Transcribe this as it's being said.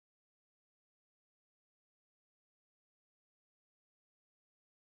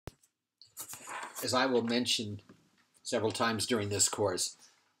As I will mention several times during this course,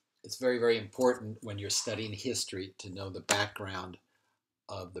 it's very, very important when you're studying history to know the background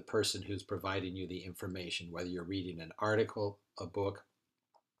of the person who's providing you the information, whether you're reading an article, a book,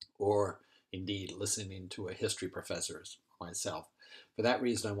 or indeed listening to a history professor myself. For that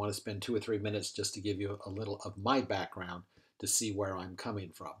reason, I want to spend 2 or 3 minutes just to give you a little of my background to see where I'm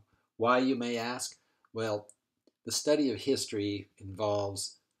coming from. Why, you may ask? Well, the study of history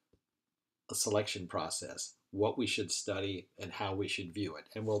involves a selection process, what we should study and how we should view it.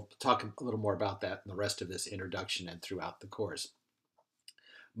 And we'll talk a little more about that in the rest of this introduction and throughout the course.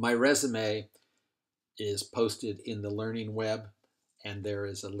 My resume is posted in the Learning Web, and there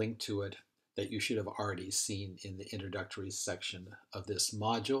is a link to it that you should have already seen in the introductory section of this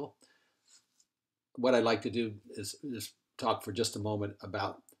module. What I'd like to do is talk for just a moment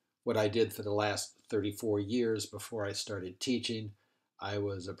about what I did for the last 34 years before I started teaching. I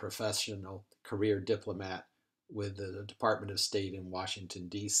was a professional career diplomat with the Department of State in Washington,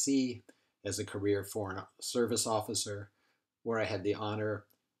 D.C. as a career foreign service officer, where I had the honor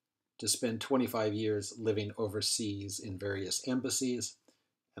to spend 25 years living overseas in various embassies.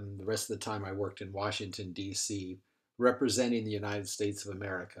 And the rest of the time I worked in Washington, D.C., representing the United States of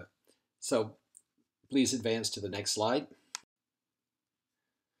America. So please advance to the next slide.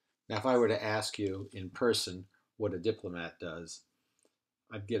 Now, if I were to ask you in person what a diplomat does,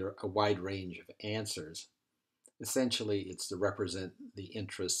 I'd get a wide range of answers. Essentially, it's to represent the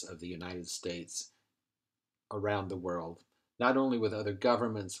interests of the United States around the world, not only with other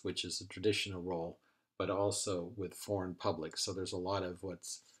governments, which is a traditional role, but also with foreign publics. So there's a lot of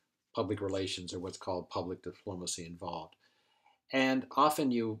what's public relations or what's called public diplomacy involved. And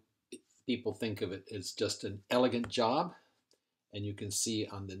often people think of it as just an elegant job. And you can see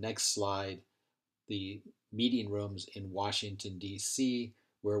on the next slide the meeting rooms in Washington, D.C.,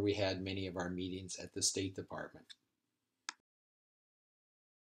 where we had many of our meetings at the State Department.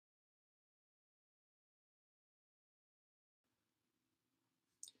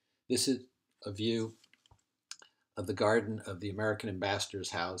 This is a view of the garden of the American Ambassador's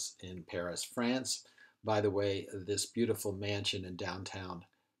house in Paris, France. By the way, this beautiful mansion in downtown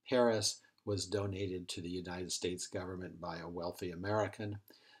Paris was donated to the United States government by a wealthy American.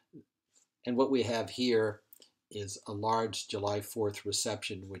 And what we have here is a large July 4th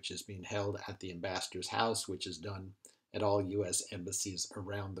reception, which is being held at the Ambassador's house, which is done at all U.S. embassies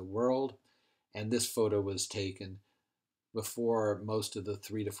around the world. And this photo was taken before most of the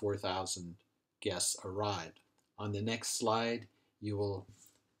 3,000 to 4,000 guests arrived. On the next slide, you'll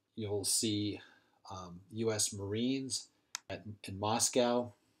see U.S. Marines in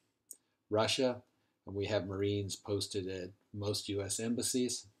Moscow, Russia, and we have Marines posted at most U.S.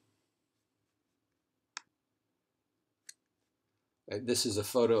 embassies. This is a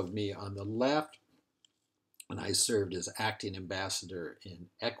photo of me on the left, and I served as acting ambassador in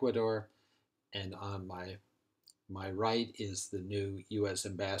Ecuador, and on my right is the new U.S.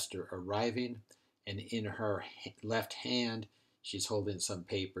 ambassador arriving, and in her left hand she's holding some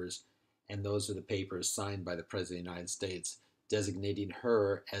papers, and those are the papers signed by the President of the United States designating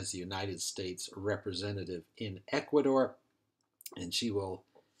her as the United States representative in Ecuador, and she will,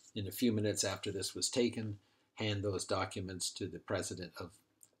 in a few minutes after this was taken, hand those documents to the president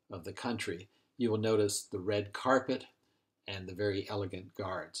of the country. You will notice the red carpet and the very elegant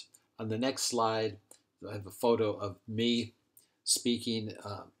guards. On the next slide, I have a photo of me speaking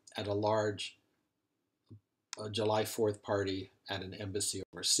at a large July 4th party at an embassy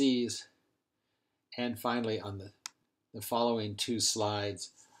overseas. And finally, on the following 2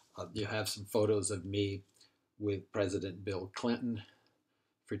 slides, you have some photos of me with President Bill Clinton.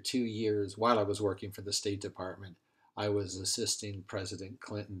 For 2 years, while I was working for the State Department, I was assisting President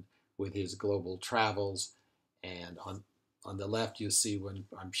Clinton with his global travels. And on the left, you see when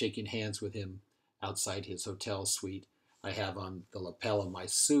I'm shaking hands with him outside his hotel suite, I have on the lapel of my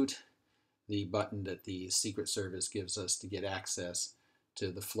suit the button that the Secret Service gives us to get access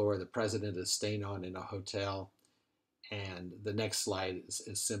to the floor the president is staying on in a hotel. And the next slide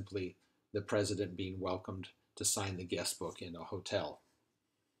is simply the president being welcomed to sign the guest book in a hotel.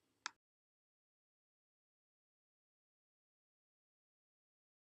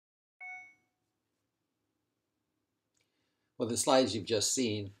 Well, the slides you've just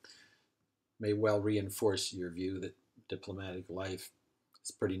seen may well reinforce your view that diplomatic life is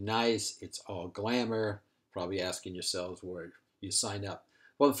pretty nice. It's all glamour. Probably asking yourselves where you sign up.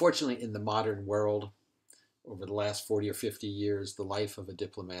 Well, unfortunately, in the modern world, over the last 40 or 50 years, the life of a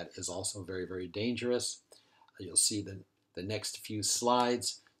diplomat is also very, very dangerous. You'll see the next few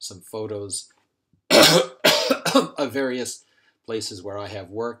slides, some photos of various places where I have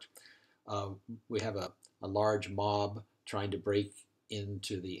worked. Uh, we have a large mob trying to break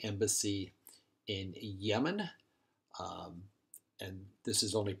into the embassy in Yemen, um, and this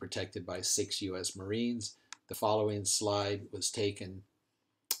is only protected by 6 U.S. Marines. The following slide was taken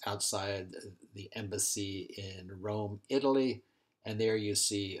outside the embassy in Rome, Italy, and there you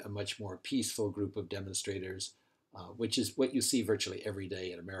see a much more peaceful group of demonstrators, which is what you see virtually every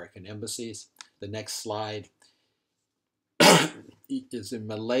day at American embassies. The next slide is in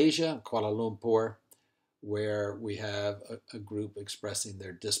Malaysia, Kuala Lumpur, where we have a group expressing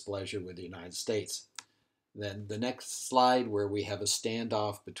their displeasure with the United States. Then the next slide, where we have a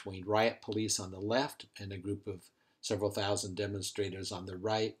standoff between riot police on the left and a group of several thousand demonstrators on the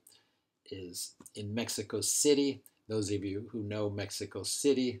right, is in Mexico City. Those of you who know Mexico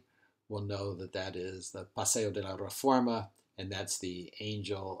City will know that that is the Paseo de la Reforma, and that's the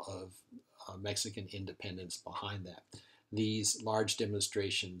angel of Mexican independence behind that. These large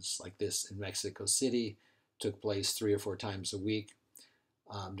demonstrations like this in Mexico City took place 3 or 4 times a week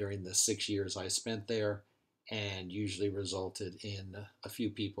during the 6 years I spent there, and usually resulted in a few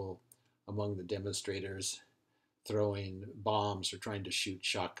people among the demonstrators throwing bombs or trying to shoot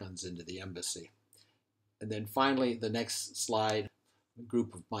shotguns into the embassy. And then finally, the next slide, a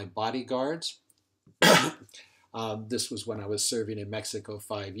group of my bodyguards. This was when I was serving in Mexico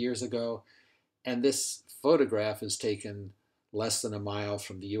 5 years ago. And this photograph is taken less than a mile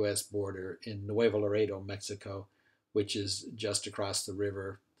from the U.S. border in Nuevo Laredo, Mexico, which is just across the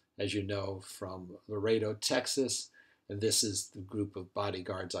river, as you know, from Laredo, Texas. And this is the group of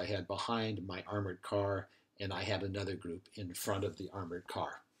bodyguards I had behind my armored car, and I had another group in front of the armored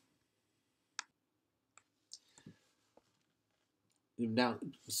car. You've now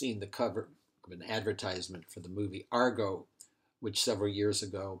seen the cover of an advertisement for the movie Argo, which several years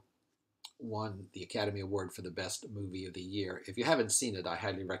ago won the Academy Award for the Best Movie of the Year. If you haven't seen it, I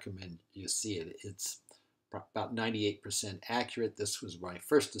highly recommend you see it. It's about 98% accurate. This was my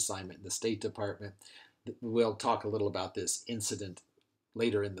first assignment in the State Department. We'll talk a little about this incident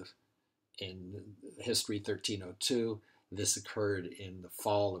later in History 1302. This occurred in the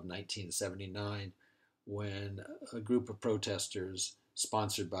fall of 1979 when a group of protesters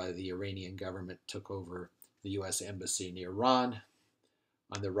sponsored by the Iranian government took over the U.S. Embassy in Iran.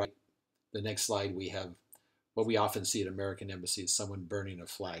 On the right, the next slide, we have what we often see at American embassies, someone burning a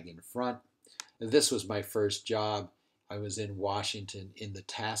flag in front. This was my first job. I was in Washington in the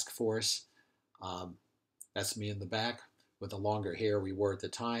task force. That's me in the back with the longer hair we wore at the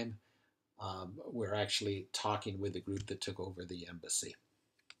time. We're actually talking with the group that took over the embassy.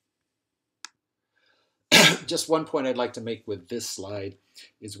 Just one point I'd like to make with this slide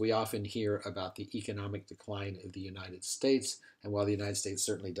is we often hear about the economic decline of the United States, and while the United States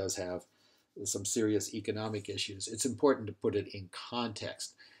certainly does have some serious economic issues, it's important to put it in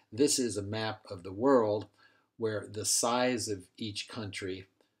context. This is a map of the world where the size of each country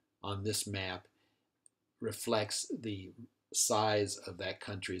on this map reflects the size of that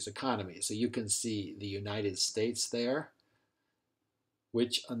country's economy. So you can see the United States there,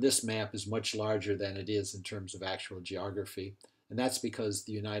 which on this map is much larger than it is in terms of actual geography. And that's because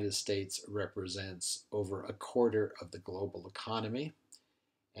the United States represents over a quarter of the global economy.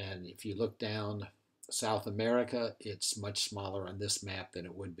 And if you look down South America, it's much smaller on this map than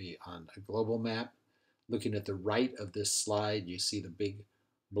it would be on a global map. Looking at the right of this slide, you see the big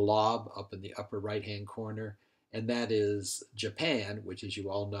blob up in the upper right-hand corner, and that is Japan, which, as you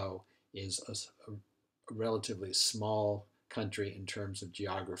all know, is a relatively small country in terms of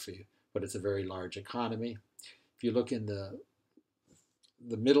geography, but it's a very large economy. If you look in the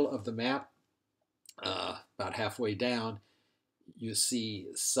middle of the map, about halfway down, you see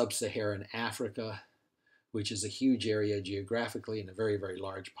sub-Saharan Africa, which is a huge area geographically and a very, very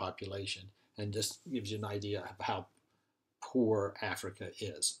large population, and just gives you an idea of how poor Africa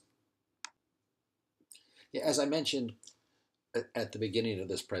is. Yeah, as I mentioned at the beginning of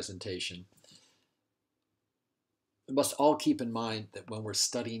this presentation, we must all keep in mind that when we're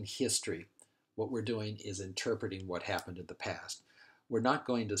studying history, what we're doing is interpreting what happened in the past. We're not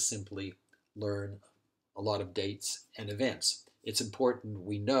going to simply learn a lot of dates and events. It's important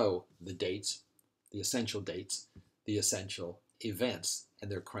we know the dates, the essential events,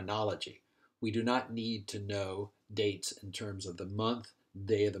 and their chronology. We do not need to know dates in terms of the month,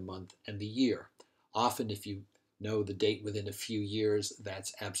 day of the month, and the year. Often if you know the date within a few years,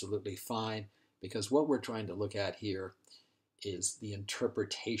 that's absolutely fine, because what we're trying to look at here is the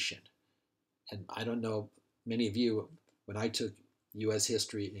interpretation. And I don't know, many of you, when I took U.S.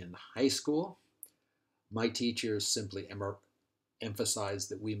 history in high school, my teachers simply emphasized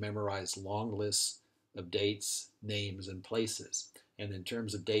that we memorize long lists of dates, names, and places. And in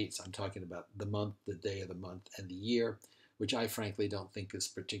terms of dates, I'm talking about the month, the day of the month, and the year, which I frankly don't think is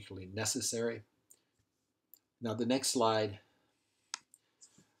particularly necessary. Now, the next slide,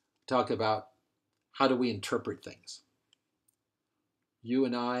 talk about how do we interpret things. You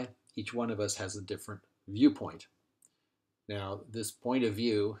and I, each one of us has a different viewpoint. Now, this point of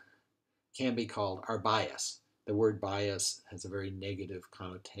view can be called our bias. The word bias has a very negative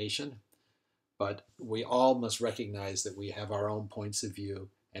connotation, but we all must recognize that we have our own points of view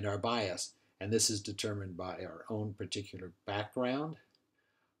and our bias, and this is determined by our own particular background,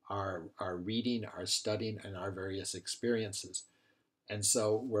 our reading, our studying, and our various experiences. And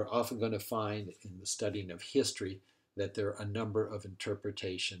so we're often going to find in the studying of history that there are a number of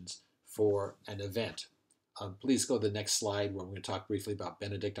interpretations for an event. Please go to the next slide where we're going to talk briefly about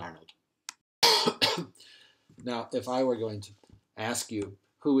Benedict Arnold. Now, if I were going to ask you,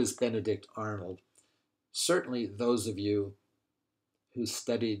 who is Benedict Arnold? Certainly those of you who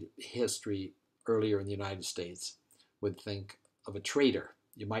studied history earlier in the United States would think of a traitor.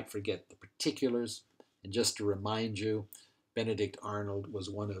 You might forget the particulars, and just to remind you, Benedict Arnold was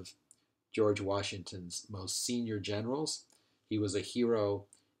one of George Washington's most senior generals. He was a hero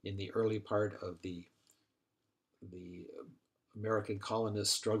in the early part of the American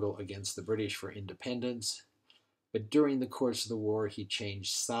colonists' struggle against the British for independence. But during the course of the war, he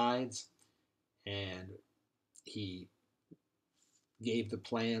changed sides and he gave the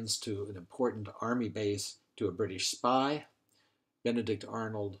plans to an important army base to a British spy. Benedict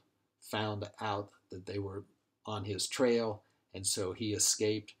Arnold found out that they were on his trail, and so he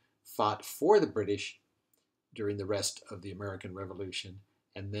escaped, fought for the British during the rest of the American Revolution,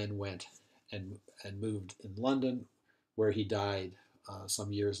 and then went and moved in London, where he died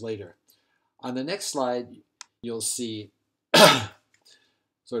some years later. On the next slide, you'll see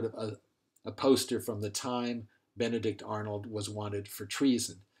sort of a poster from the time Benedict Arnold was wanted for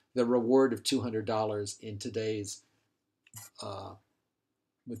treason. The reward of $200 in today's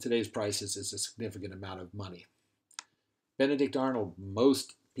with today's prices is a significant amount of money. Benedict Arnold,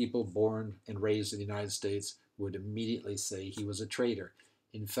 most people born and raised in the United States would immediately say he was a traitor.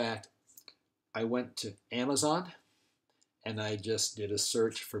 In fact, I went to Amazon and I just did a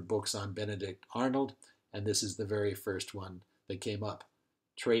search for books on Benedict Arnold, and this is the very first one that came up,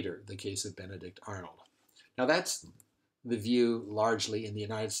 Traitor, the Case of Benedict Arnold. Now that's the view largely in the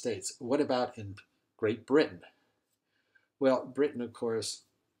United States. What about in Great Britain? Well, Britain, of course,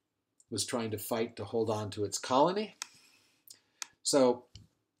 was trying to fight to hold on to its colony. So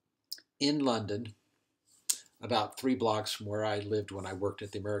in London, about 3 blocks from where I lived when I worked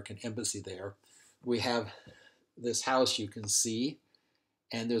at the American Embassy there, we have this house you can see,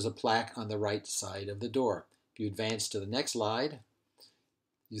 and there's a plaque on the right side of the door. If you advance to the next slide,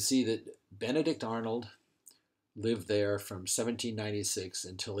 you see that Benedict Arnold lived there from 1796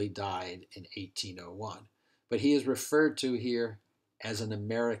 until he died in 1801. But he is referred to here as an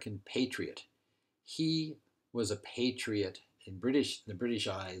American patriot. He was a patriot in the British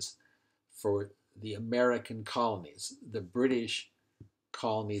eyes for the American colonies, the British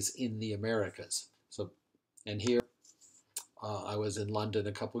colonies in the Americas. And here I was in London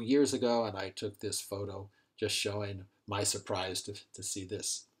a couple years ago, and I took this photo just showing my surprise to see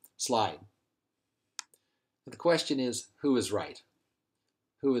this slide. The question is, who is right?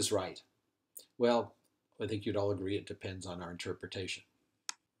 Who is right? Well, I think you'd all agree it depends on our interpretation.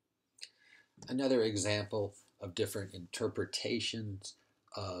 Another example of different interpretations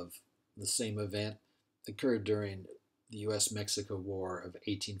of the same event occurred during the U.S.-Mexico War of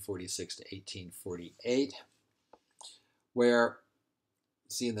 1846 to 1848, where,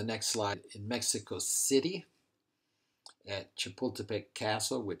 see in the next slide, in Mexico City, at Chapultepec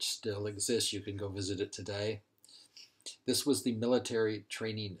Castle, which still exists, you can go visit it today. This was the military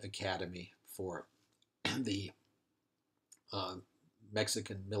training academy for the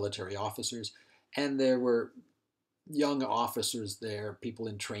Mexican military officers, and there were young officers there, people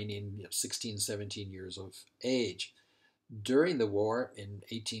in training, 16, 17 years of age. During the war in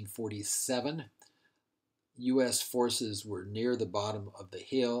 1847, U.S. forces were near the bottom of the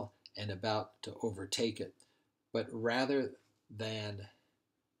hill and about to overtake it. But rather than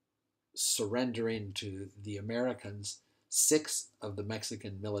surrendering to the Americans, 6 of the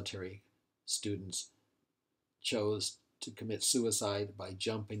Mexican military students chose to commit suicide by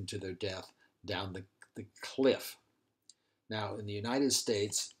jumping to their death down the cliff. Now, in the United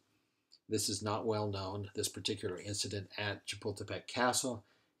States, this is not well known, this particular incident at Chapultepec Castle.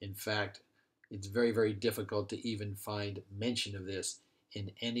 In fact, it's very, very difficult to even find mention of this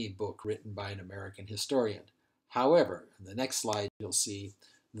in any book written by an American historian. However, in the next slide, you'll see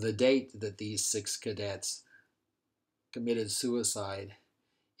the date that these 6 cadets committed suicide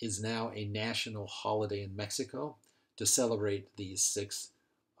is now a national holiday in Mexico to celebrate these 6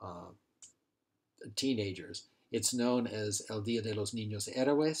 uh, teenagers. It's known as El Dia de los Niños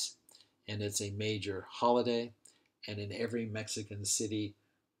Héroes, and it's a major holiday. And in every Mexican city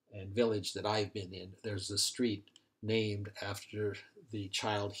and village that I've been in, there's a street named after the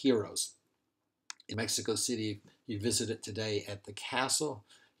child heroes. In Mexico City, you visit it today at the castle.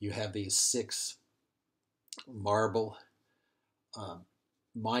 You have these 6 marble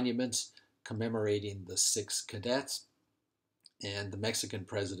monuments commemorating the 6 cadets, and the Mexican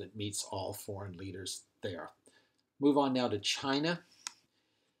president meets all foreign leaders there. Move on now to China.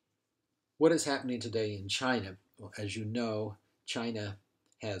 What is happening today in China? Well, as you know, China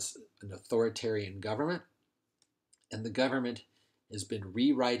has an authoritarian government, and the government has been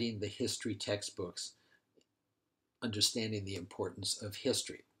rewriting the history textbooks, understanding the importance of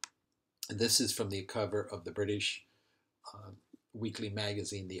history. And this is from the cover of the British weekly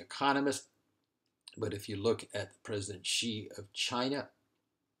magazine, The Economist. But if you look at President Xi of China,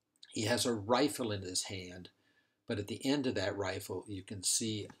 he has a rifle in his hand, but at the end of that rifle, you can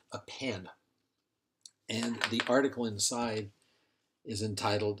see a pen. And the article inside is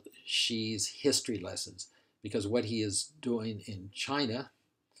entitled Xi's History Lessons, because what he is doing in China,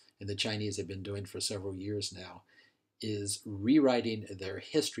 and the Chinese have been doing for several years now, is rewriting their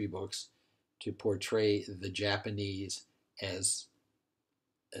history books to portray the Japanese as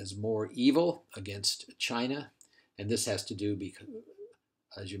more evil against China. And this has to do, because,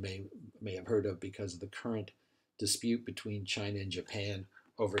 as you may have heard of, because of the current dispute between China and Japan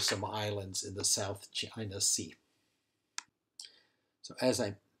over some islands in the South China Sea. So as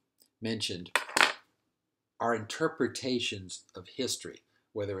I mentioned, our interpretations of history,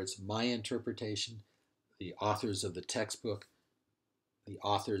 whether it's my interpretation, the authors of the textbook, the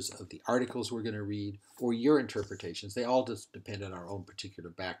authors of the articles we're going to read, or your interpretations, they all just depend on our own particular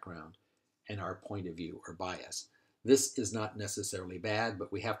background and our point of view or bias. This is not necessarily bad,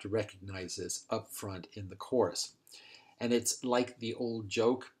 but we have to recognize this up front in the course. And it's like the old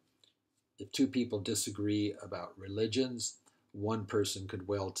joke, if 2 people disagree about religions, one person could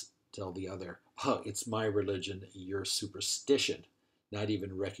well tell the other, oh, it's my religion, your superstition, not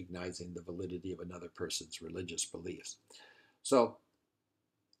even recognizing the validity of another person's religious beliefs. So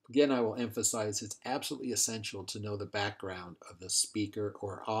again, I will emphasize it's absolutely essential to know the background of the speaker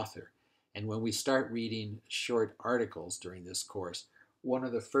or author. And when we start reading short articles during this course, one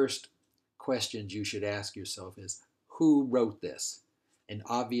of the first questions you should ask yourself is, who wrote this? An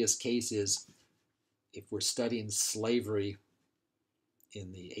obvious case is, if we're studying slavery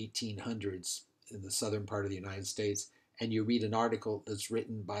in the 1800s in the southern part of the United States, and you read an article that's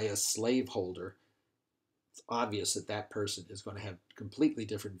written by a slaveholder, it's obvious that that person is going to have completely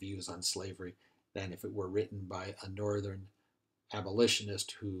different views on slavery than if it were written by a northern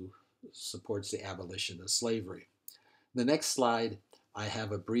abolitionist who supports the abolition of slavery. The next slide, I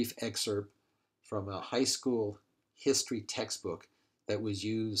have a brief excerpt from a high school history textbook that was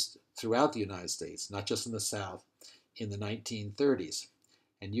used throughout the United States, not just in the South, in the 1930s.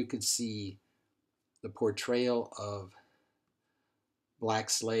 And you could see the portrayal of black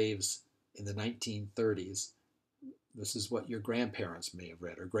slaves in the 1930s. This is what your grandparents may have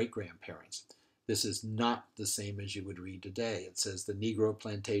read, or great-grandparents. This is not the same as you would read today. It says the Negro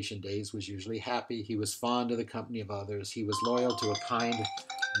plantation days was usually happy. He was fond of the company of others. He was loyal to a kind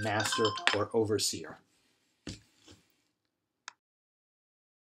master or overseer.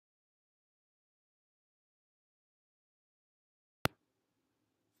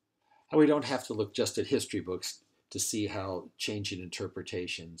 And we don't have to look just at history books to see how changing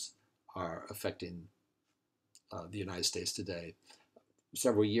interpretations are affecting the United States today.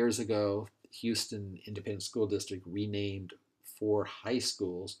 Several years ago, Houston Independent School District renamed 4 high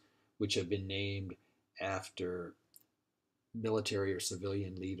schools, which have been named after military or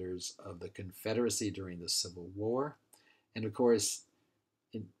civilian leaders of the Confederacy during the Civil War. And of course,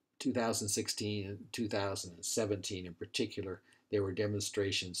 in 2016 and 2017 in particular, there were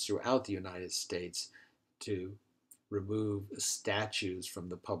demonstrations throughout the United States to remove statues from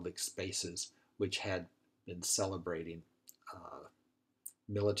the public spaces which had been celebrating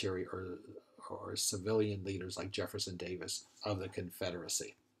military or civilian leaders like Jefferson Davis of the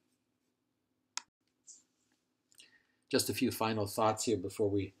Confederacy. Just a few final thoughts here before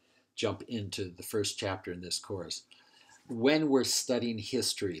we jump into the first chapter in this course. When we're studying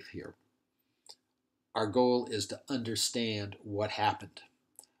history here, our goal is to understand what happened,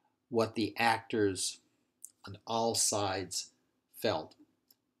 what the actors on all sides felt.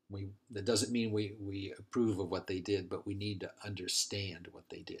 That doesn't mean we approve of what they did, but we need to understand what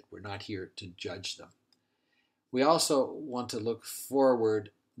they did. We're not here to judge them. We also want to look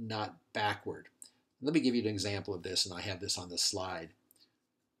forward, not backward. Let me give you an example of this, and I have this on the slide.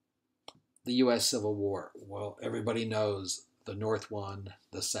 The U.S. Civil War. Well, everybody knows the North won,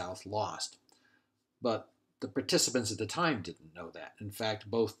 the South lost. But the participants at the time didn't know that. In fact,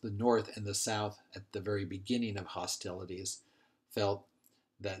 both the North and the South at the very beginning of hostilities felt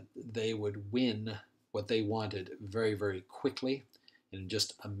that they would win what they wanted very, very quickly in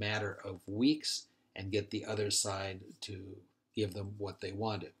just a matter of weeks and get the other side to give them what they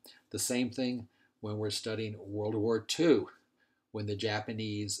wanted. The same thing when we're studying World War II, when the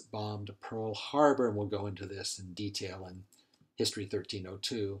Japanese bombed Pearl Harbor, and we'll go into this in detail in History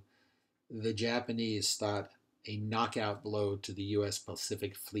 1302. The Japanese thought a knockout blow to the U.S.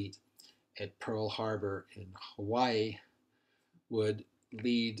 Pacific Fleet at Pearl Harbor in Hawaii would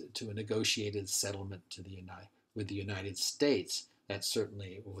lead to a negotiated settlement with the United States. That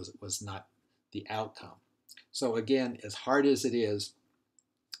certainly was not the outcome. So again, as hard as it is,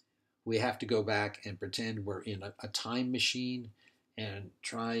 we have to go back and pretend we're in a time machine and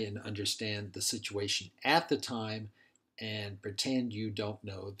try and understand the situation at the time and pretend you don't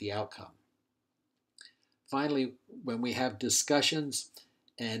know the outcome. Finally, when we have discussions,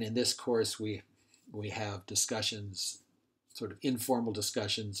 and in this course we have discussions, sort of informal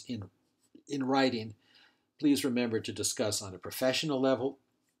discussions in writing, please remember to discuss on a professional level.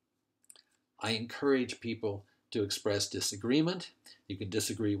 I encourage people to express disagreement. You can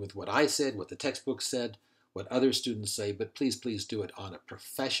disagree with what I said, what the textbook said, what other students say, but please, please do it on a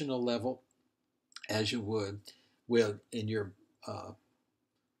professional level, as you would in your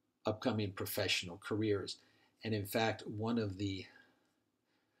upcoming professional careers. And in fact, one of the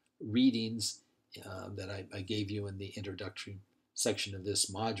readings that I gave you in the introductory section of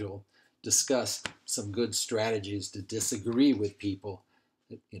this module discuss some good strategies to disagree with people,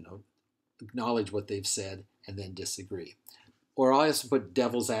 acknowledge what they've said and then disagree. Or I also put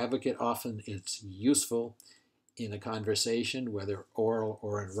devil's advocate. Often it's useful in a conversation, whether oral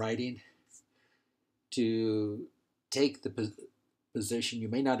or in writing, to take the position you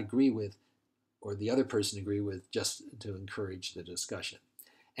may not agree with or the other person agree with, just to encourage the discussion.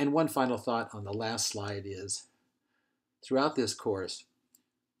 And one final thought on the last slide is, throughout this course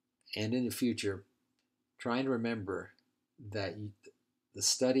and in the future, trying to remember that the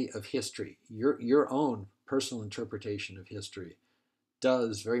study of history, your own personal interpretation of history,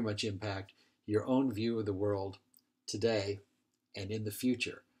 does very much impact your own view of the world today and in the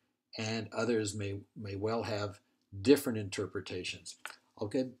future. And others may well have different interpretations.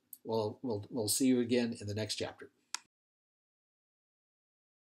 Okay, well, we'll see you again in the next chapter.